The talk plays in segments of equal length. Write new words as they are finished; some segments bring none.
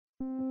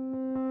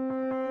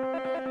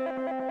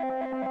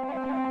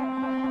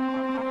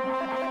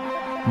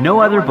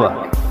No other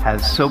book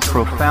has so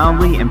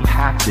profoundly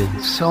impacted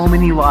so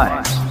many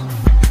lives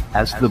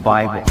as the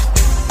Bible.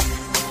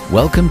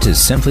 Welcome to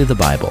Simply the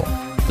Bible,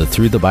 the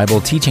Through the Bible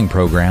teaching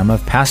program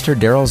of Pastor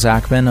Daryl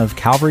Zachman of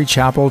Calvary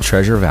Chapel,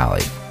 Treasure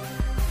Valley.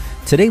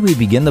 Today we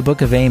begin the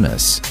book of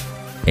Amos.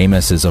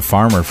 Amos is a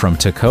farmer from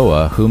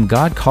Tekoa whom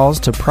God calls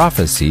to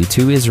prophecy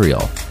to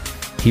Israel.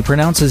 He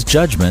pronounces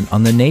judgment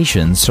on the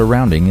nations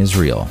surrounding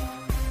Israel.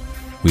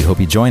 We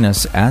hope you join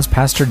us as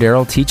Pastor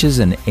Daryl teaches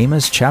in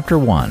Amos chapter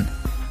 1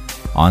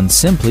 on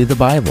Simply the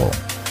Bible.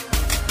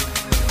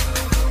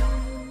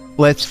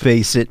 Let's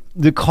face it,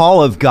 the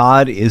call of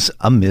God is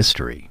a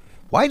mystery.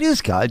 Why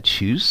does God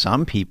choose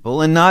some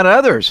people and not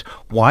others?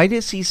 Why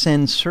does He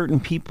send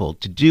certain people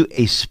to do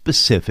a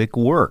specific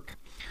work?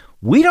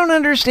 We don't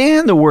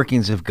understand the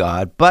workings of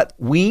God, but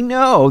we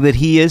know that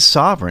He is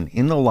sovereign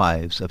in the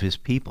lives of His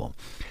people.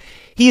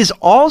 He is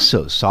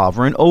also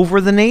sovereign over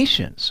the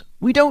nations.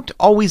 We don't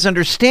always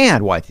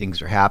understand why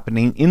things are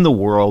happening in the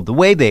world the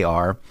way they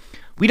are.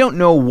 We don't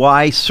know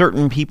why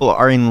certain people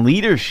are in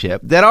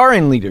leadership,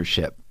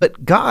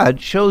 but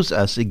God shows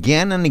us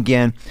again and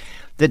again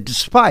that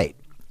despite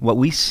what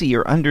we see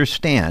or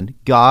understand,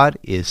 God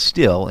is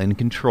still in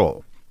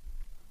control.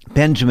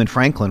 Benjamin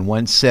Franklin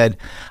once said,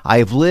 "I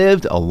have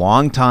lived a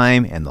long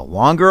time, and the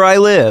longer I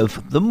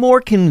live, the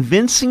more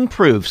convincing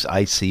proofs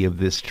I see of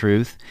this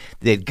truth,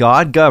 that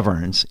God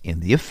governs in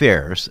the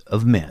affairs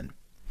of men."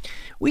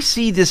 We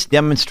see this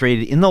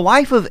demonstrated in the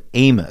life of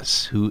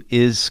Amos, who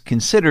is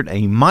considered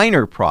a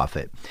minor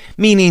prophet,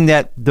 meaning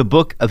that the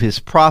book of his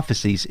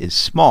prophecies is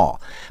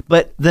small.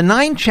 But the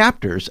 9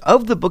 chapters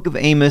of the book of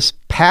Amos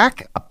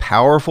pack a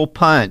powerful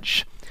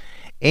punch.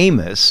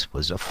 Amos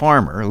was a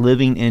farmer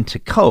living in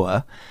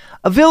Tekoa,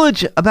 a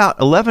village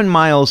about 11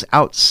 miles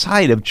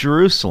outside of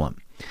Jerusalem.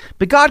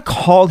 But God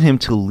called him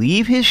to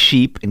leave his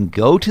sheep and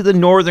go to the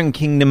northern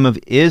kingdom of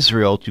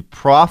Israel to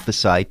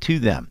prophesy to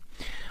them.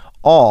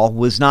 All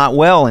was not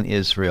well in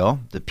Israel.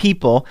 The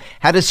people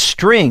had a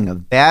string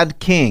of bad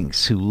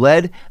kings who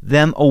led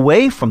them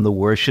away from the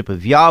worship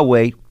of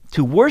Yahweh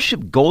to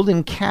worship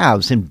golden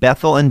calves in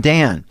Bethel and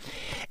Dan.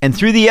 And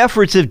through the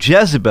efforts of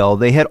Jezebel,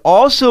 they had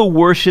also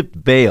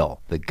worshipped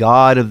Baal, the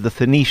god of the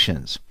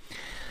Phoenicians.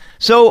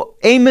 So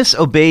Amos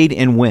obeyed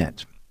and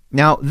went.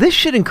 Now, this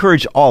should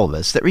encourage all of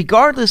us that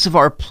regardless of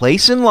our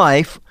place in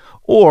life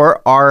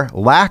or our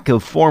lack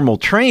of formal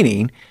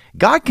training,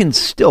 God can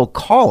still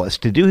call us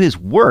to do His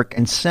work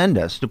and send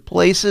us to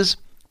places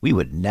we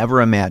would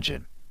never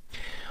imagine.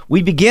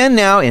 We begin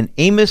now in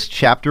Amos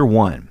chapter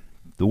 1,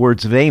 the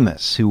words of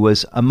Amos, who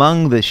was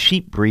among the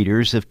sheep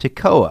breeders of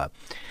Tekoa,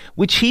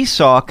 which he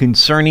saw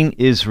concerning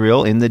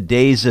Israel in the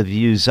days of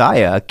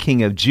Uzziah,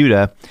 king of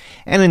Judah,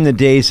 and in the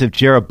days of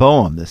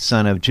Jeroboam, the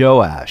son of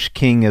Joash,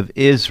 king of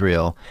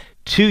Israel,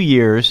 2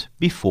 years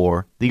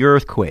before the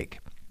earthquake.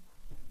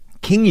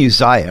 King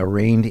Uzziah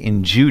reigned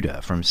in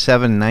Judah from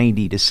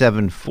 790 to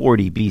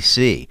 740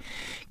 BC.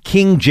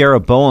 King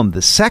Jeroboam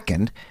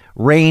II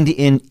reigned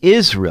in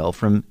Israel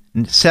from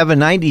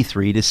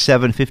 793 to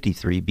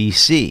 753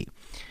 BC.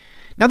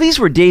 Now these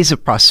were days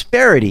of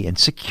prosperity and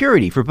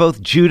security for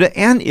both Judah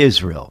and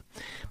Israel.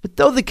 But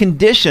though the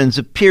conditions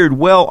appeared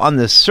well on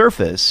the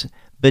surface,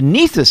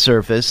 beneath the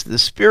surface, the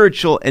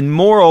spiritual and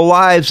moral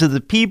lives of the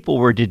people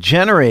were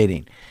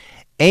degenerating.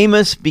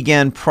 Amos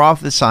began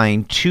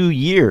prophesying 2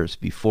 years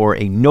before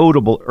a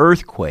notable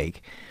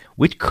earthquake,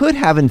 which could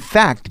have in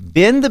fact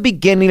been the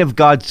beginning of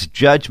God's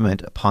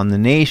judgment upon the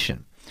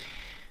nation.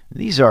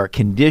 These are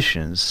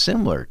conditions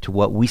similar to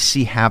what we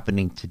see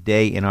happening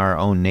today in our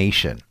own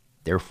nation.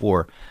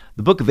 Therefore,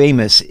 the book of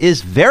Amos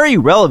is very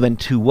relevant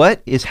to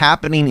what is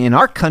happening in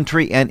our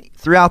country and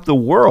throughout the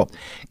world.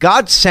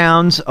 God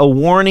sounds a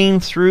warning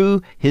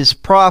through His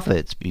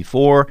prophets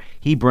before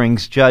He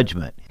brings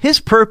judgment. His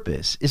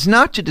purpose is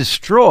not to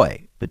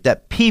destroy, but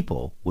that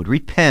people would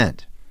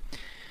repent.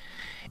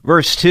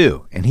 Verse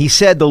 2, "And he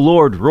said, the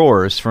Lord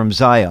roars from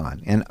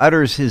Zion and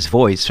utters His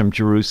voice from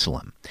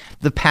Jerusalem.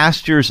 The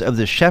pastures of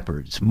the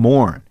shepherds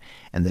mourn,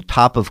 and the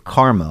top of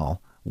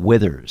Carmel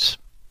withers.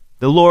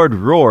 The Lord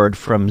roared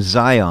from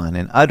Zion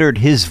and uttered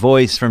His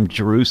voice from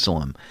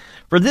Jerusalem,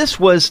 for this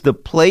was the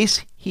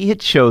place He had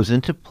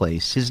chosen to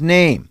place His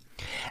name.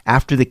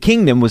 After the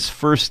kingdom was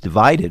first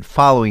divided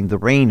following the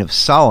reign of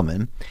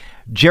Solomon,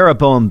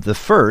 Jeroboam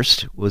I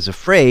was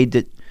afraid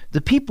that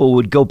the people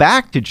would go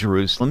back to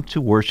Jerusalem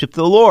to worship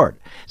the Lord.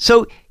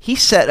 So he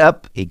set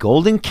up a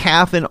golden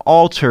calf and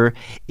altar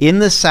in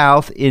the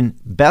south in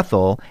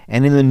Bethel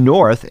and in the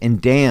north in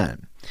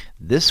Dan.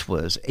 This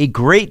was a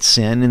great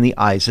sin in the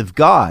eyes of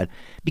God,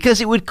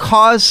 because it would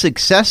cause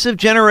successive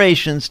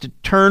generations to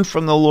turn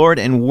from the Lord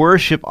and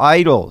worship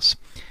idols.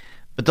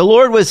 But the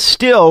Lord was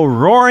still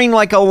roaring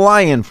like a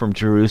lion from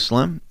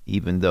Jerusalem.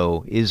 Even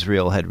though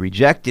Israel had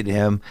rejected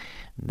Him,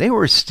 they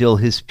were still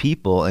His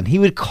people, and He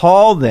would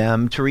call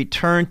them to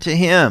return to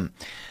Him.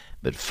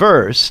 But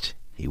first,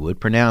 He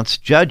would pronounce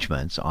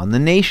judgments on the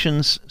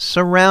nations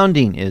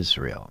surrounding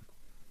Israel.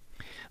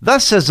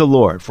 Thus says the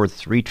Lord, for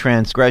 3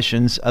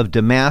 transgressions of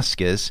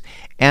Damascus,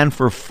 and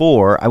for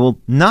 4 I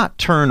will not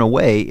turn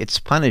away its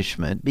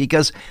punishment,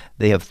 because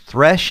they have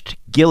threshed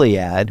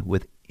Gilead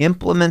with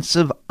implements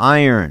of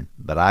iron.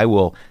 But I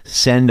will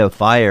send a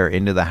fire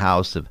into the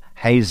house of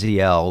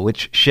Hazael,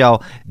 which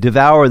shall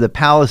devour the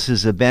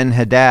palaces of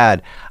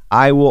Ben-Hadad.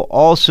 I will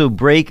also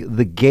break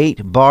the gate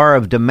bar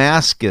of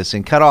Damascus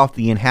and cut off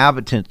the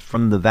inhabitants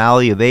from the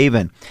valley of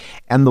Avon,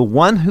 and the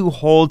one who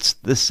holds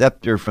the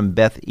scepter from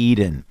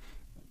Beth-Eden.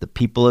 The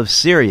people of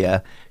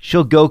Syria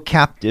shall go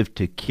captive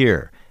to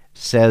Kir,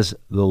 says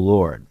the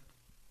Lord.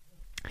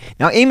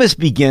 Now Amos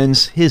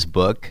begins his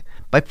book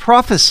by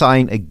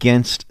prophesying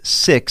against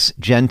 6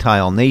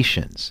 Gentile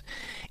nations.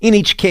 In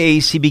each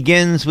case, he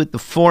begins with the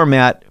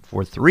format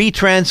for 3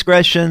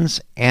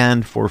 transgressions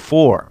and for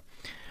 4.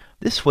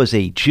 This was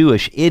a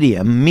Jewish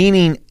idiom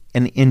meaning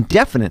an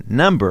indefinite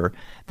number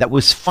that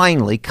was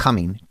finally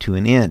coming to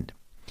an end.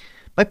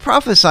 By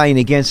prophesying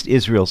against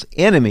Israel's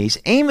enemies,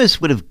 Amos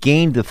would have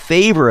gained the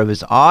favor of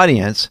his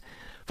audience,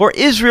 for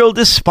Israel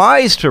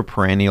despised her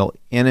perennial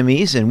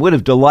enemies and would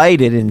have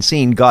delighted in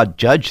seeing God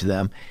judge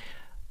them.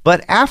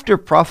 But after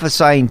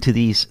prophesying to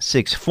these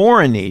 6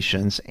 foreign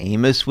nations,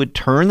 Amos would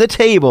turn the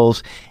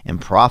tables and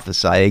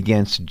prophesy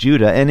against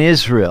Judah and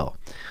Israel.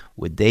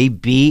 Would they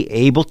be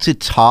able to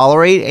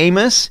tolerate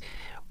Amos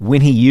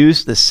when he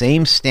used the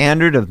same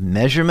standard of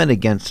measurement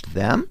against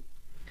them?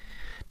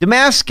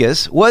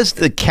 Damascus was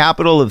the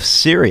capital of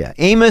Syria.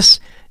 Amos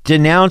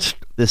denounced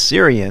the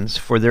Syrians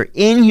for their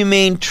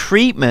inhumane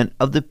treatment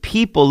of the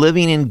people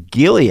living in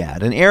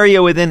Gilead, an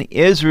area within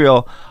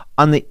Israel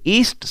on the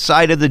east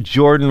side of the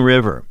Jordan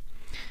River.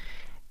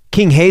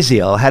 King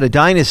Hazael had a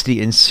dynasty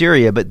in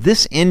Syria, but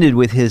this ended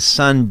with his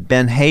son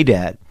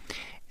Ben-Hadad.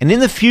 And in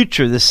the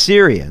future, the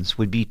Syrians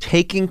would be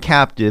taken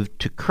captive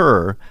to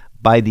Kir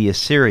by the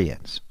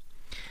Assyrians.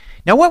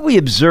 Now, what we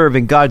observe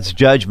in God's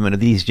judgment of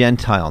these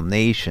Gentile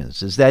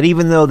nations is that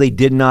even though they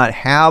did not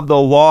have the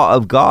law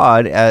of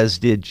God, as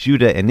did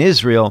Judah and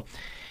Israel,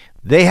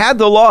 they had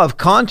the law of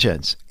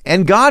conscience,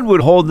 and God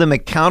would hold them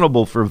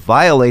accountable for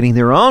violating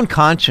their own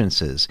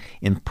consciences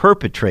in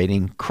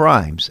perpetrating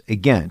crimes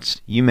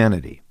against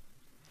humanity.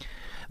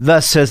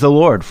 Thus says the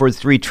Lord, for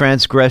 3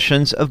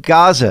 transgressions of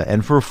Gaza,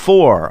 and for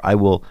 4 I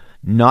will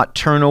not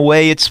turn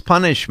away its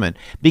punishment,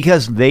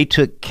 because they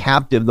took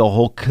captive the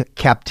whole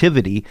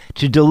captivity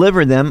to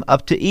deliver them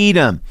up to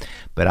Edom.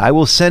 But I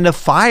will send a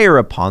fire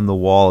upon the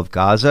wall of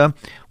Gaza,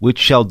 which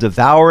shall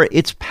devour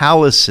its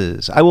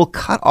palaces. I will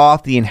cut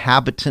off the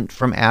inhabitant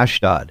from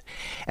Ashdod,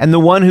 and the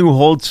one who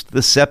holds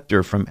the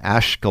scepter from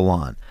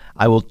Ashkelon.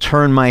 I will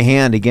turn my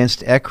hand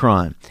against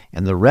Ekron,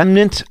 and the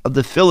remnant of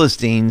the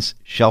Philistines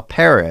shall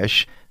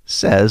perish,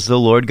 says the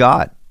Lord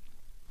God.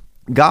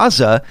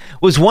 Gaza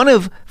was one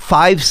of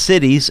 5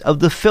 cities of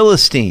the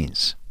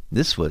Philistines.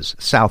 This was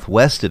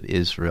southwest of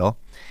Israel.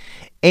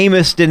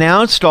 Amos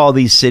denounced all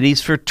these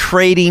cities for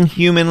trading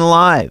human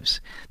lives.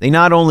 They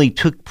not only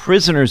took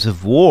prisoners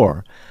of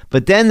war,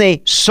 but then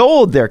they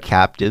sold their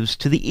captives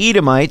to the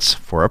Edomites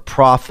for a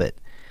profit.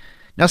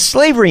 Now,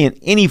 slavery in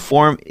any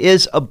form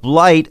is a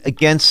blight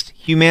against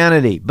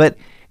humanity, but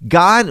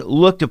God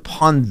looked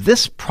upon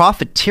this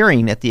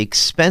profiteering at the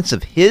expense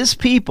of his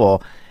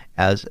people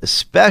as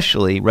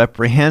especially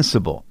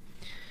reprehensible.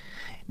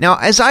 Now,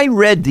 as I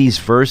read these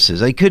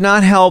verses, I could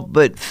not help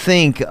but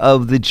think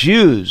of the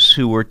Jews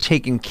who were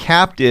taken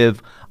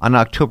captive on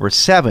October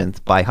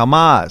 7th by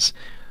Hamas,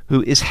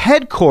 who is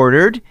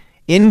headquartered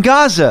in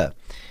Gaza.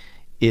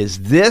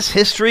 Is this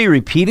history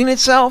repeating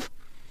itself?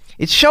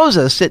 It shows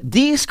us that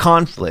these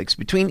conflicts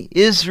between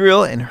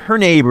Israel and her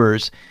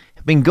neighbors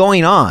have been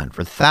going on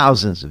for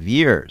thousands of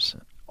years.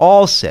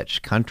 All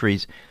such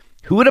countries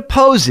who would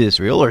oppose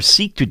Israel or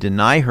seek to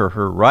deny her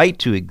her right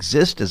to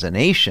exist as a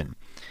nation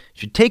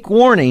should take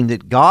warning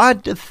that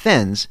God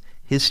defends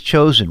his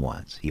chosen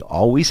ones. He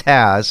always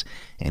has,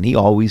 and he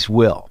always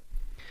will.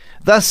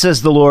 Thus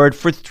says the Lord,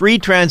 for 3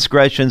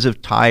 transgressions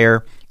of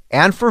Tyre,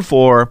 and for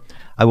 4,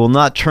 I will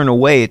not turn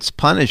away its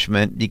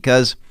punishment,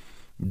 because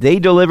they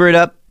delivered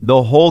up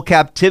the whole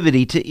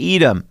captivity to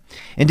Edom,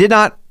 and did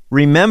not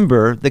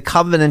remember the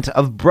covenant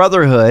of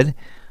brotherhood.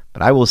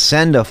 But I will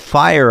send a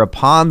fire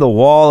upon the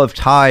wall of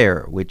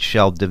Tyre, which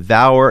shall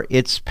devour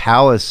its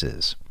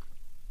palaces.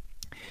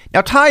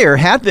 Now, Tyre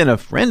had been a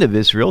friend of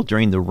Israel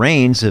during the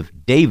reigns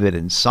of David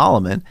and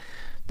Solomon.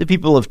 The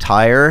people of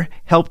Tyre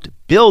helped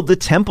build the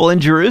temple in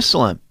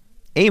Jerusalem.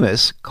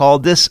 Amos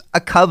called this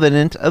a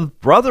covenant of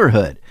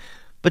brotherhood.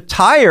 But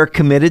Tyre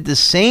committed the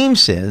same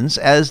sins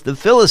as the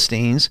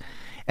Philistines,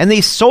 and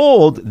they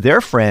sold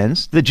their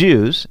friends, the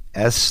Jews,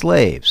 as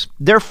slaves.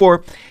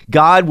 Therefore,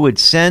 God would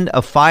send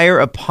a fire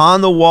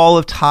upon the wall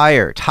of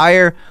Tyre.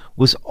 Tyre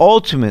was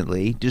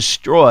ultimately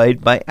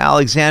destroyed by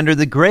Alexander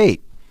the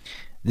Great.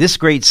 This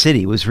great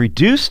city was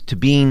reduced to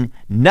being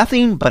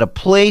nothing but a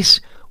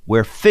place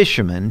where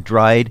fishermen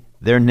dried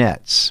their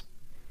nets.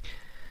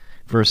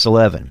 Verse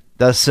 11,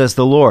 thus says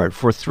the Lord,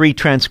 for 3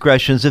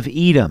 transgressions of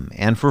Edom,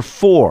 and for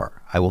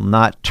 4 I will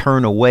not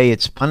turn away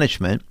its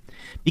punishment,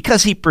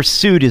 Because he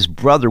pursued his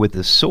brother with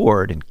the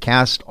sword and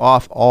cast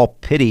off all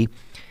pity,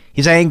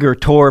 his anger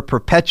tore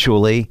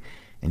perpetually,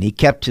 and he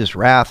kept his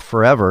wrath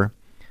forever.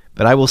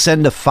 But I will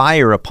send a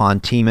fire upon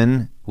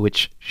Teman,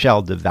 which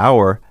shall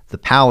devour the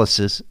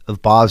palaces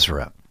of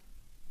Bozrah.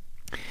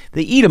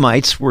 The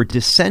Edomites were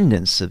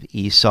descendants of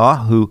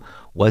Esau, who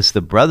was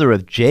the brother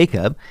of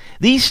Jacob.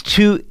 These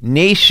two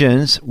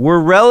nations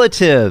were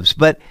relatives,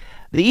 but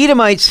the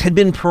Edomites had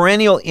been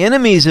perennial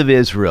enemies of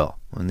Israel.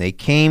 When they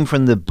came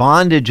from the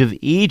bondage of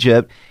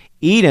Egypt,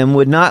 Edom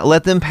would not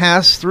let them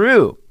pass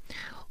through.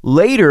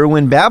 Later,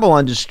 when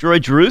Babylon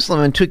destroyed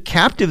Jerusalem and took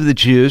captive the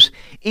Jews,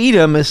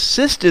 Edom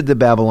assisted the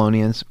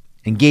Babylonians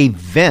and gave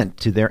vent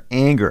to their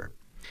anger.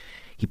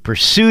 He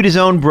pursued his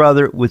own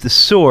brother with the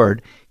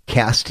sword,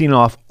 casting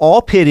off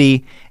all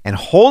pity and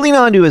holding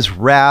on to his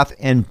wrath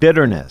and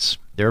bitterness.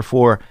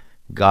 Therefore,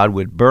 God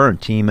would burn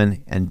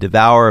Teman and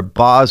devour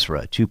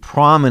Bozrah, two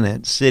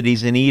prominent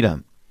cities in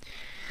Edom.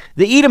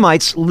 The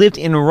Edomites lived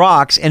in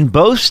rocks and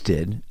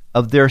boasted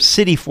of their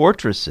city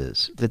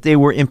fortresses, that they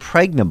were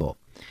impregnable.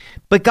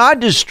 But God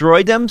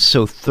destroyed them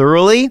so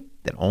thoroughly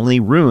that only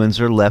ruins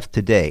are left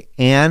today,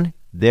 and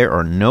there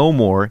are no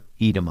more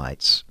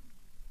Edomites.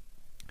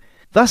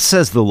 Thus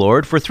says the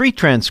Lord, for 3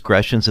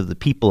 transgressions of the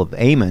people of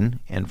Ammon,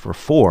 and for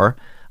 4,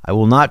 I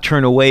will not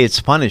turn away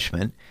its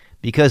punishment,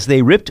 because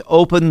they ripped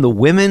open the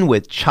women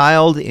with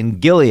child in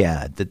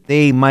Gilead, that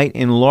they might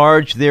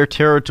enlarge their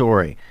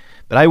territory.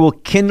 But I will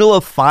kindle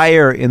a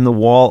fire in the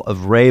wall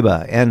of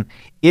Reba, and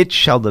it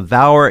shall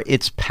devour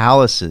its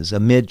palaces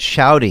amid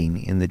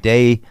shouting in the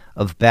day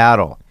of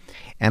battle,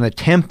 and a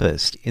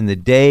tempest in the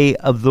day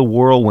of the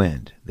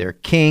whirlwind. Their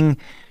king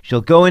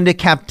shall go into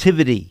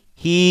captivity,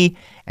 he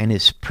and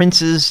his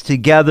princes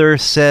together,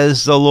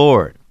 says the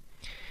Lord.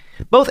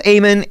 Both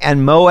Ammon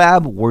and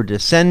Moab were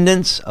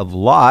descendants of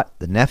Lot,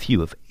 the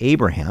nephew of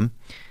Abraham,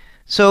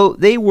 so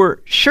they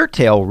were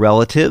shirt-tail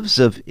relatives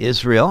of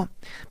Israel,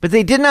 but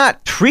they did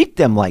not treat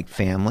them like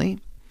family.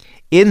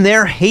 In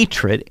their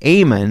hatred,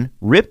 Ammon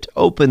ripped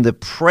open the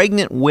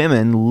pregnant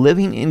women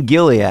living in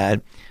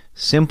Gilead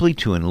simply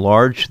to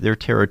enlarge their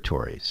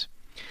territories.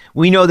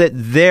 We know that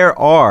there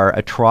are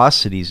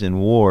atrocities in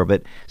war,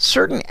 but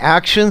certain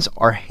actions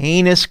are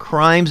heinous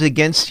crimes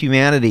against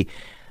humanity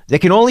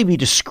that can only be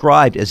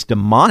described as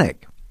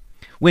demonic.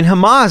 When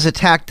Hamas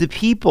attacked the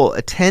people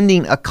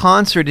attending a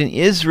concert in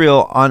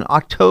Israel on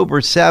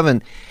October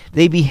 7,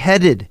 they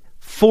beheaded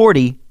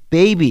 40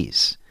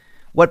 babies.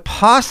 What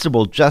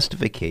possible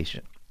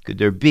justification could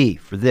there be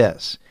for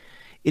this?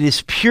 It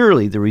is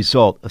purely the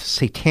result of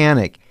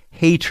satanic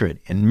hatred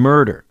and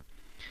murder.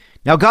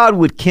 Now God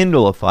would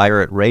kindle a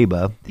fire at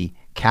Reba, the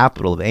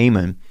capital of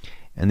Ammon,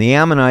 and the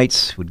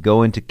Ammonites would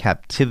go into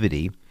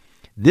captivity.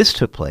 This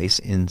took place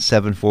in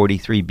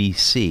 743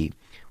 BC,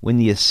 when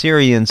the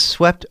Assyrians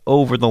swept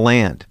over the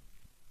land.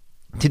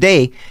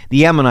 Today,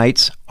 the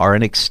Ammonites are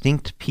an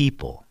extinct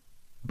people,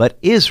 but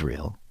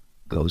Israel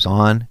goes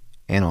on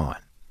and on.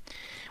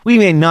 We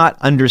may not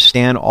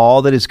understand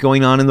all that is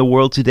going on in the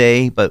world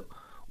today, but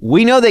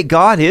we know that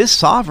God is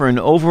sovereign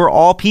over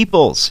all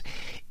peoples.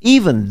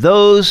 Even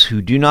those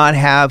who do not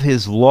have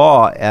his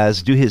law,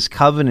 as do his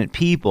covenant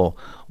people,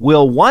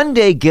 will one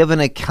day give an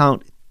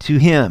account to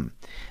him.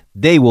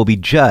 They will be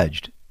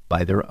judged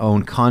by their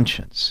own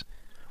conscience.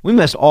 We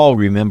must all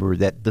remember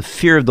that the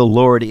fear of the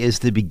Lord is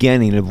the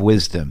beginning of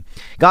wisdom.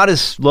 God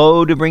is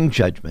slow to bring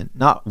judgment,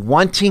 not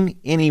wanting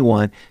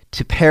anyone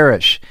to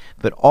perish,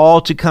 but all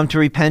to come to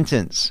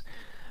repentance.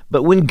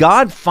 But when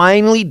God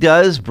finally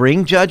does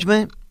bring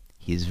judgment,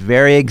 he is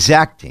very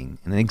exacting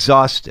and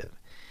exhaustive.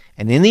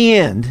 And in the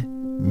end,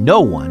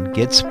 no one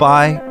gets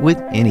by with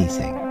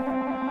anything.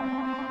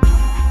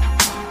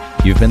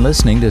 You've been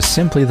listening to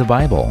Simply the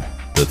Bible,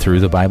 the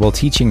Through the Bible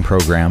teaching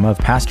program of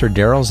Pastor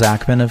Daryl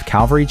Zachman of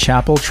Calvary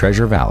Chapel,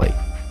 Treasure Valley.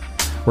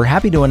 We're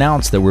happy to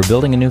announce that we're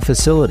building a new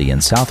facility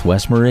in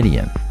Southwest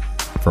Meridian.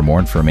 For more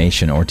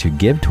information or to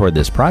give toward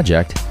this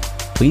project,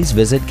 please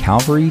visit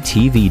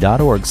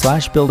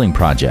calvarytv.org/building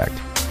project.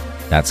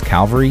 That's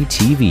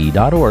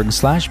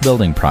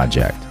calvarytv.org/building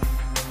project.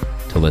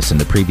 To listen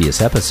to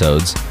previous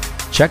episodes,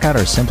 check out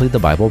our Simply the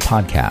Bible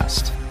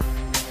podcast.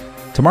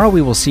 Tomorrow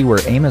we will see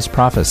where Amos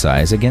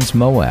prophesies against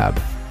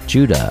Moab,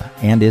 Judah,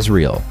 and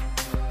Israel.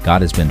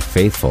 God has been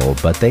faithful,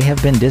 but they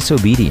have been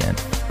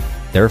disobedient.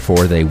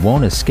 Therefore, they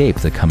won't escape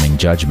the coming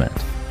judgment.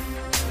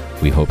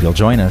 We hope you'll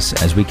join us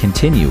as we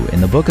continue in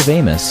the book of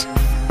Amos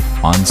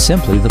on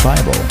Simply the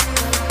Bible.